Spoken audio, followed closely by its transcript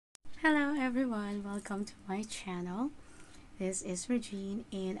Hello everyone, welcome to my channel. This is Regine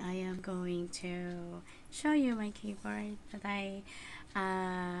and I am going to show you my keyboard that I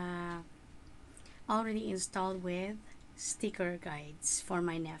already installed with sticker guides for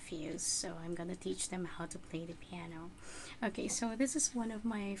my nephews. So I'm gonna teach them how to play the piano. Okay, so this is one of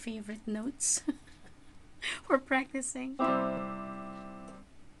my favorite notes for practicing.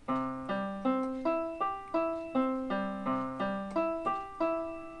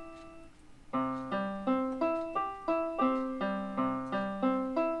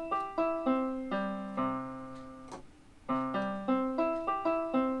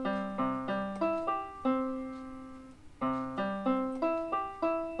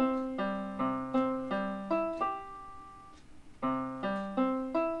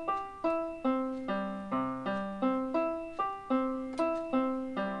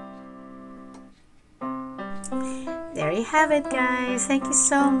 There you have it, guys. Thank you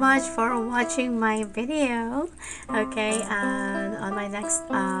so much for watching my video. Okay, and on my next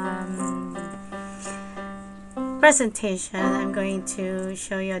presentation, I'm going to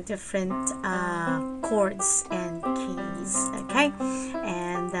show you different chords and keys. Okay,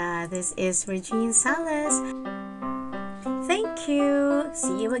 and this is Regine Salas. Thank you.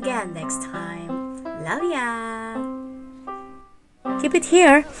 See you again next time. Love ya. Keep it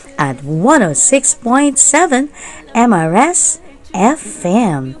here at 106.7 MRS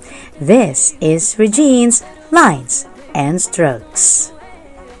FM. This is Regine's Lines and Strokes.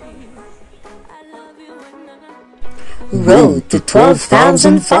 Road to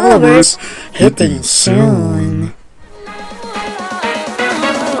 12,000 followers, hitting soon.